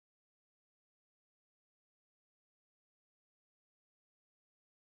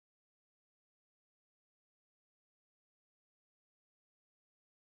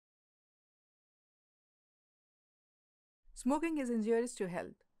Smoking is injurious to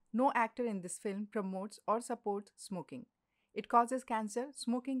health. No actor in this film promotes or supports smoking. It causes cancer,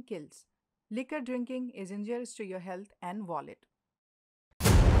 smoking kills. Liquor drinking is injurious to your health and wallet.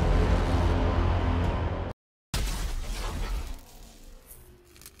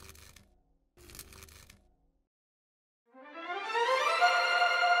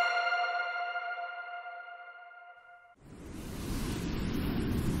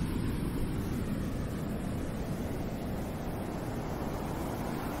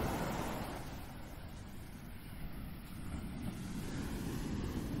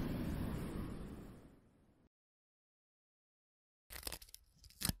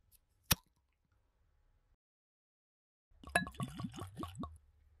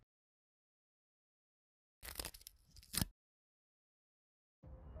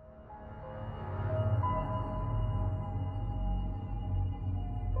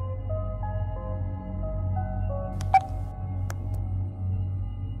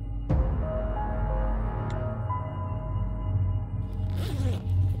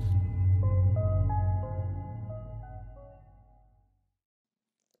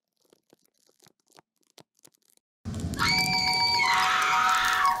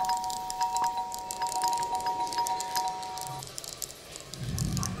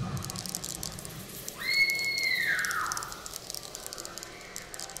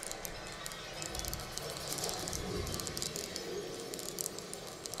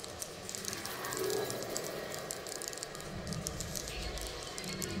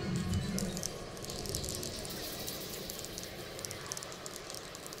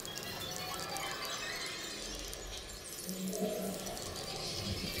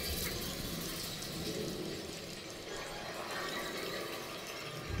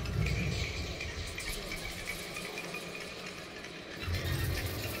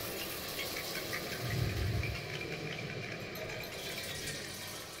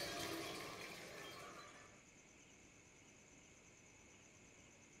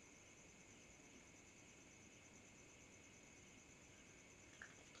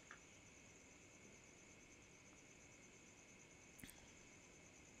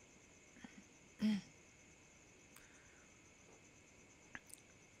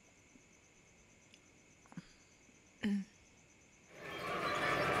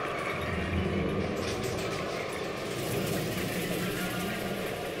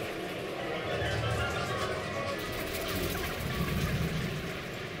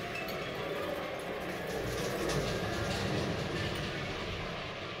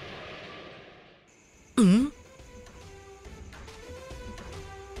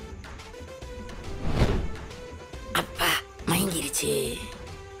 அப்பா மயங்கிருச்சு.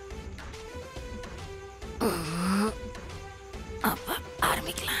 அப்பா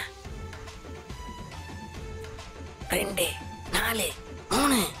ஆரம்பிக்கலாம். 2 4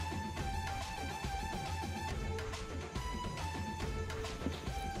 3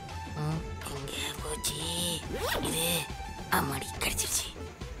 எங்க போச்சு இது? அம்மாடி கிடைச்சிருச்சு.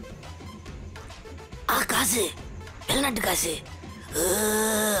 காசு, வெளிநாட்டு காசு.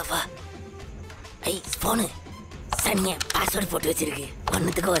 ஐ போனு சனிய பாஸ்வேர்டு போட்டு வச்சிருக்கு.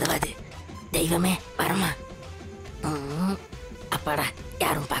 ஒன்னுத்துக்கு உதவாது. தெய்வமே வரமா. அப்பாடா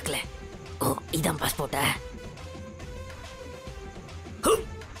யாரும் பார்க்கல. ஓ இதான் பாஸ்போர்ட்டா?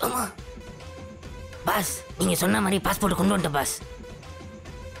 ஆமா பாஸ், நீங்க சொன்ன மாதிரி பாஸ்போர்ட் கொண்டு வந்துட்டேன் பாஸ்.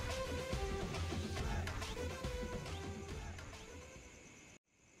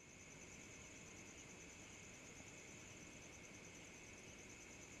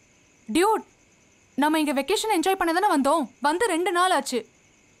 டியூட், நம்ம இங்க வெக்கேஷன் என்ஜாய் பண்ண தானே வந்தோம். வந்து 2 நாள் ஆச்சு.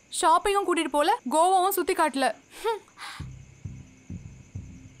 ஷாப்பிங்கும் கூட்டிட்டு போல, கோவாவும் சுத்தி காட்டல.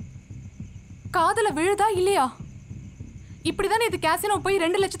 காதல விழுதா இல்லையா? இப்படிதானே இது கேசினோ போய்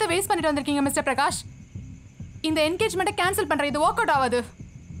 2 லட்சத்தை வேஸ்ட் பண்ணிட்டு வந்திருக்கீங்க மிஸ்டர் பிரகாஷ். இந்த என்கேஜ்மெண்ட்டை கேன்சல் பண்ற, இது ஒர்க் அவுட் ஆகாது.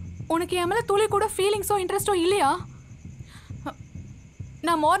 உனக்கு என் மேல துளி கூட ஃபீலிங்ஸோ இன்ட்ரெஸ்டோ இல்லையா?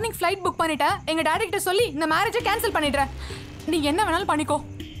 நான் மார்னிங் ஃப்ளைட் புக் பண்ணிட்டேன். எங்க டாடி கிட்ட சொல்லி இந்த மேரேஜை கேன்சல் பண்ணிடுறேன். நீ என்ன வேணாலும் பண்ணிக்கோ.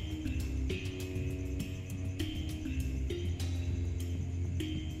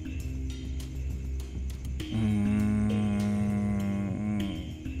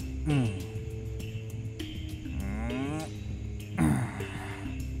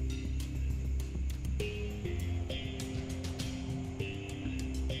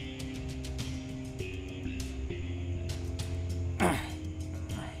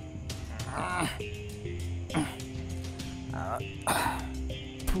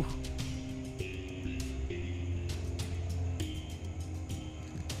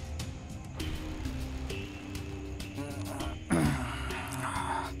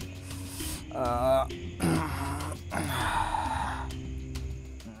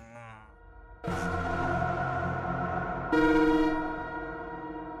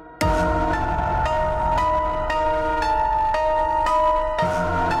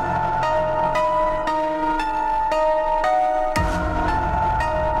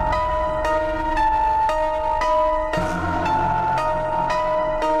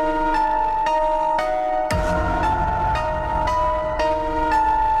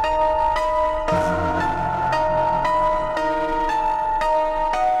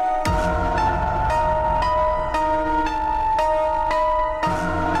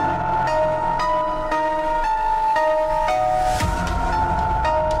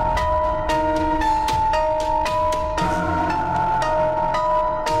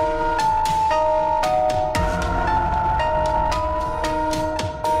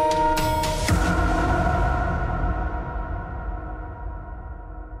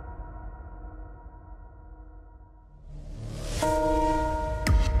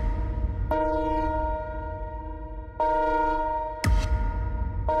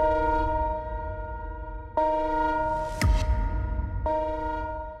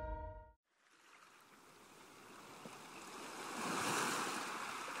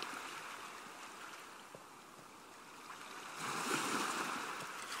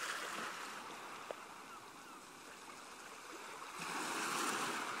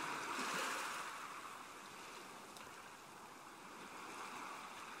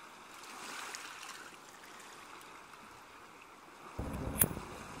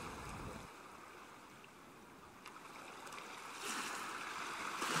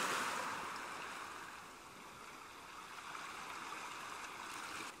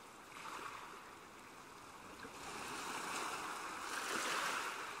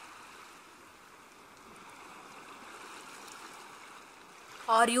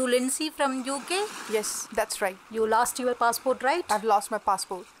 Are you Lindsay from UK? Yes, that's right. You lost your passport, right? I've lost my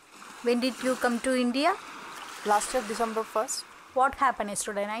passport. When did you come to India? Last year, December 1st. What happened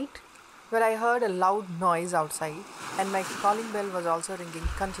yesterday night? Well, I heard a loud noise outside and my calling bell was also ringing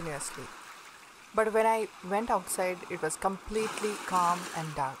continuously. But when I went outside, it was completely calm and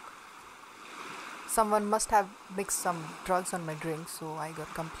dark. Someone must have mixed some drugs on my drink, so I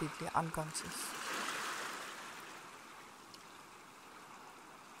got completely unconscious.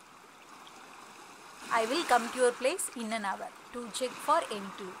 I will come to your place in an hour to check for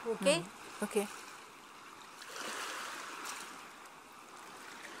M2, okay? Okay.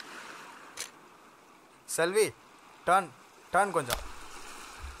 Selvi, turn கொஞ்சம்.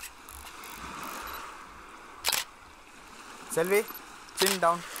 Selvi, chin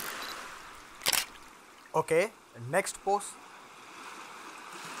down. Okay, next pose.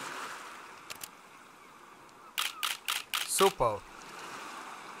 Super.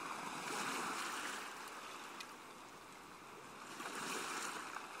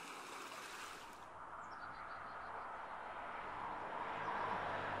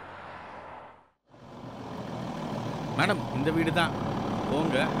 Madam இந்த வீடு தான்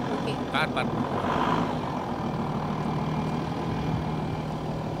போங்க. Okay. Car park.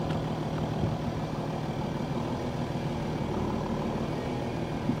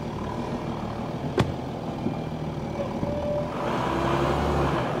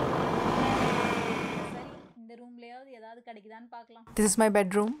 இந்த ரூம்லயாவது ஏதாவது கிடைக்குதான்னு பார்க்கலாம். This is my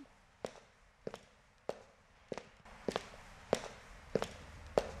bedroom.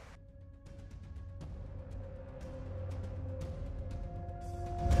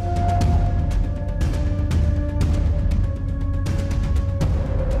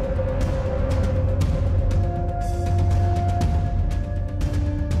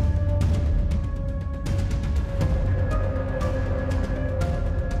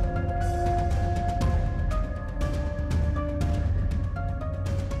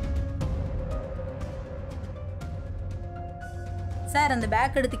 Sir அந்த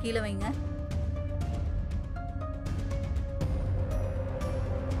back எடுத்து கீழே வைங்க.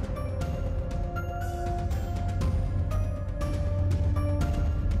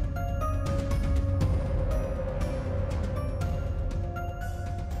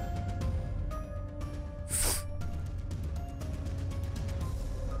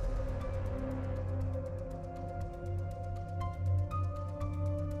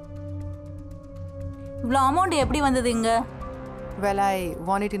 இவ்வளோ அமௌண்ட் எப்படி வந்தது இங்க? Well, I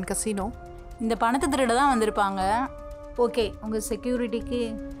won it in casino. இந்த பணத்தை திருட தான் வந்திருப்பாங்க. ஓகே, உங்கள் செக்யூரிட்டிக்கு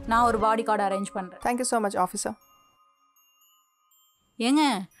நான் ஒரு பாடி கார்டு அரேஞ்ச் பண்ணுறேன். Thank you so much, officer. ஏங்க,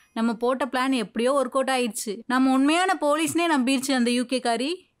 நம்ம போட்ட பிளான் எப்படியோ ஒர்க் அவுட் ஆயிடுச்சு. நம்ம உண்மையான போலீஸ்னே நம்பிடுச்சு அந்த யூகே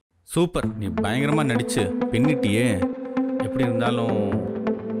காரி. சூப்பர், நீ பயங்கரமாக நடிச்சு பின்னிட்டியே. எப்படி இருந்தாலும்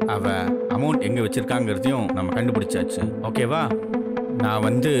அவ அமௌண்ட் எங்கே வச்சுருக்காங்கிறதையும் நம்ம கண்டுபிடிச்சாச்சு. ஓகேவா?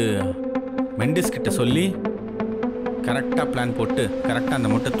 நான் மெண்டிஸ் கிட்ட சொல்லி கரெக்டாக பிளான் போட்டு கரெக்டாக அந்த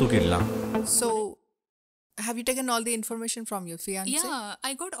மூட்டை தூக்கிடலாம். So, have you taken all the information from your fiancé? Yeah,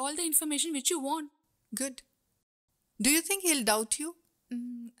 I got all the information which you want. Good. Do you think he'll doubt you?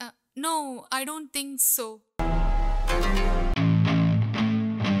 No, I don't think so.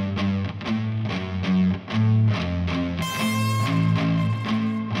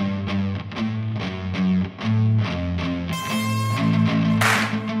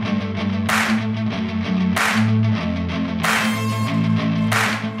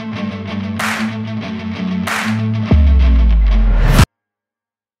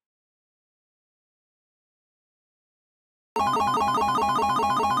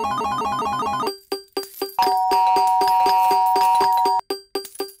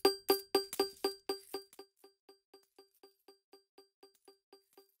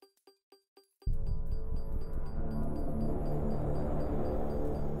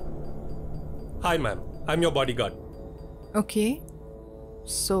 Hi ma'am, I'm your bodyguard. Okay.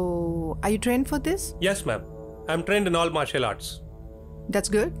 So, are you trained for this? Yes ma'am, I'm trained in all martial arts. That's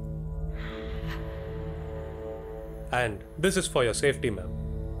good. And this is for your safety ma'am.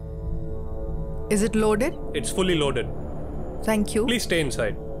 Is it loaded? It's fully loaded. Thank you. Please stay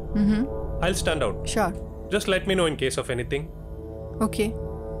inside. I'll stand out. Sure. Just let me know in case of anything. Okay.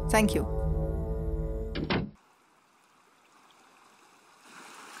 Thank you.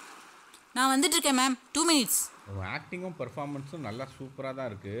 நான் வந்துட்டு இருக்கேன் ma'am. 2 minutes. உன் ஆக்டிங்கும் பர்ஃபார்மன்ஸும் நல்லா சூப்பராக தான்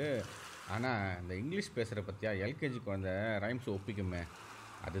இருக்குது. ஆனால் இந்த இங்கிலீஷ் பேசுகிற பற்றியா எல்கேஜிக்கு வந்த ரைம்ஸ் ஒப்பிக்குமே,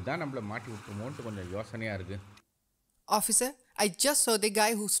 அதுதான் நம்மளை மாட்டி விட்டுருமோன்ட்டு கொஞ்சம் யோசனையாக இருக்குது. Officer, I just saw the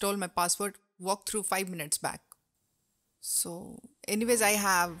guy who stole my password walk through 5 minutes back. So, anyways, I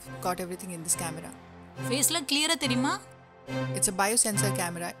have got everything in this camera. ஃபேஸில் கிளியராக தெரியுமா? It's a biosensor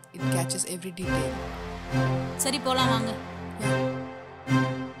camera. It catches every detail. சரி போலாம் வாங்க.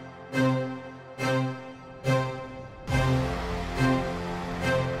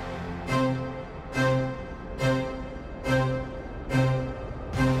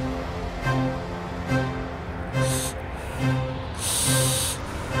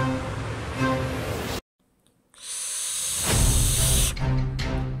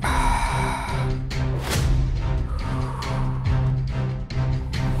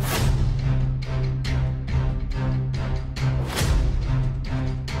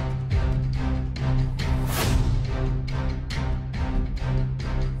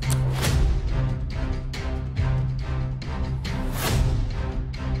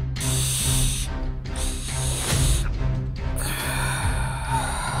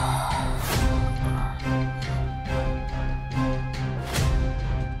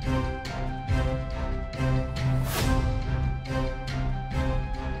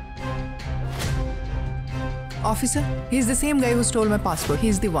 Officer, he's the same guy who stole my passport.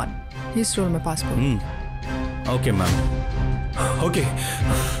 He's the one. He stole my passport. Okay, ma'am. Okay.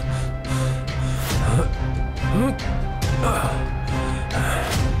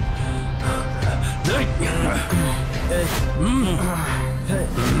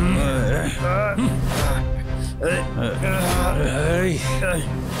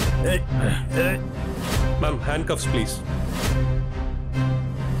 Ma'am, handcuffs, please.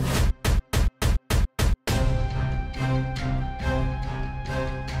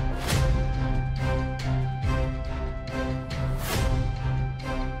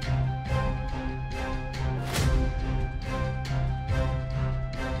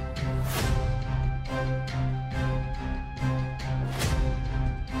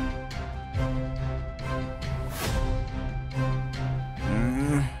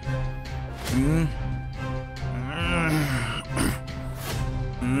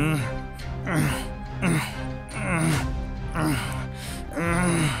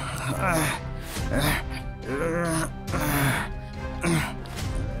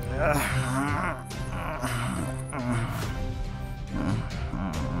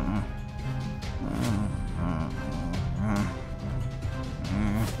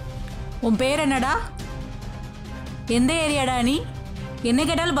 உன் பேர் என்னடா? எந்த ஏரியாடா நீ? என்ன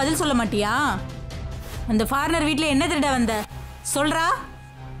கேட்டாலும் பதில் சொல்ல மாட்டியா? அந்த ஃபாரினர் வீட்டில் என்ன திருட வந்த சொல்றா.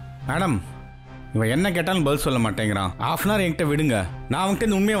 மேடம், இவன் என்ன கேட்டாலும் பதில் சொல்ல மாட்டேங்கிறான். ½ hour என்கிட்ட விடுங்க, நான்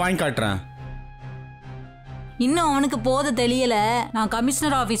அவன்கிட்ட உண்மையை வாங்கி காட்டுறேன். இன்னும் அவனுக்கு போத தெரியல. நான்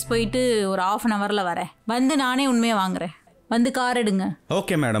கமிஷனர் ஆஃபீஸ் போயிட்டு ஒரு ½ hourல வரேன். வந்து நானே உண்மையை வாங்குறேன். வந்து கார் எடுங்க.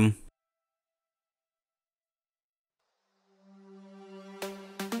 Okay madam.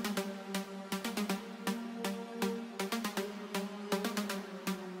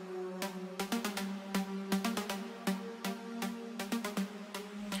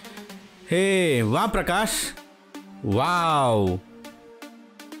 Hey, wow Prakash. Wow.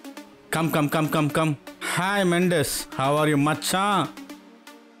 Come. Hi Mendes. How are you, macha?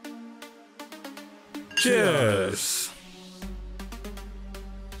 Cheers.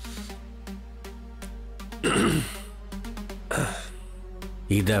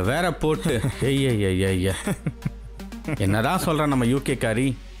 இத வேற போட்டு ஐயா என்னதான் சொல்ற நம்ம யூகே காரி.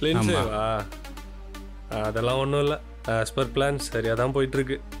 அதெல்லாம் ஒன்றும் இல்லை. ஆஸ் பர் பிளான் சரியாக தான்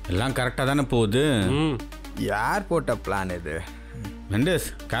போயிட்டுருக்கு. எல்லாம் கரெக்டாக தானே போகுது. யார் போட்ட பிளான் இது? மெண்டஸ்,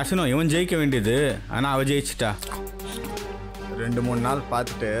 காசினோ இவன் ஜெயிக்க வேண்டியது, ஆனால் அவள் ஜெயிச்சிட்டா. 2-3 நாள்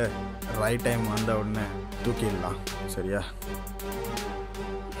பார்த்துட்டு ரைட் டைம் வந்த உடனே தூக்கிடலாம். சரியா?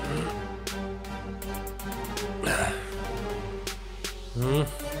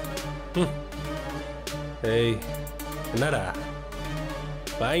 ஏய், என்னடா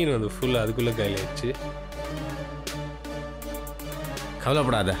வாங்கின்னு வந்து ஃபுல்லாக அதுக்குள்ளே கையில் ஆயிடுச்சு.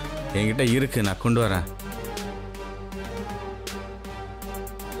 கவலைப்படாத, என்கிட்ட இருக்கு, நான் கொண்டு வரேன்.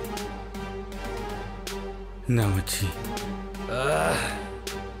 நான் வச்சு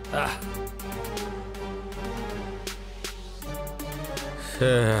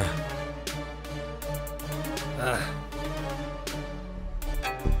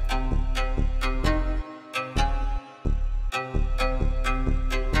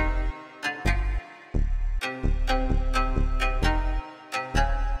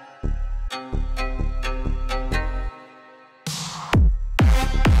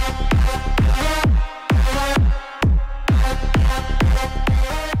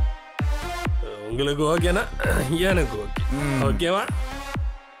உங்களுக்கு ஓகேனா எனக்கு ஓகே. ஓகேவா?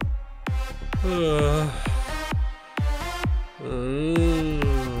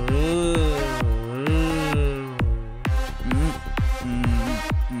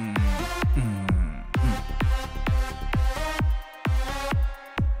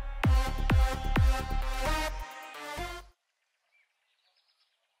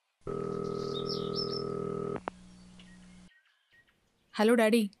 Hello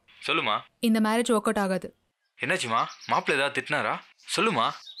daddy. சொல்லுமா. இந்த மேரேஜ் ஒர்க் அவுட் ஆகாது. என்னாச்சுமா? மாப்பிள்ளை ஏதாவது திட்டினாரா? சொல்லுமா.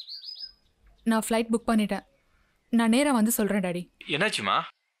 நான் ஃப்ளைட் புக் பண்ணிட்டேன். நான் நேராக வந்து சொல்கிறேன் டாடி. என்னாச்சுமா?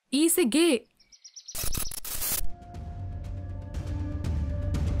 Is a K.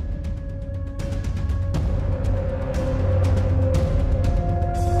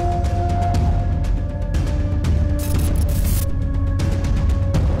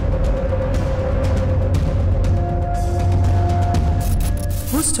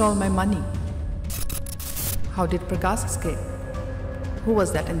 Who stole my money? How did Prakash escape? Who was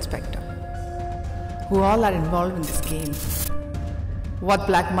that inspector? Who all are involved in this game? What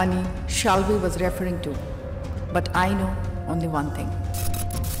black money Shalvi was referring to? But I know only one thing.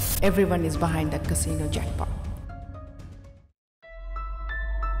 Everyone is behind that casino jackpot.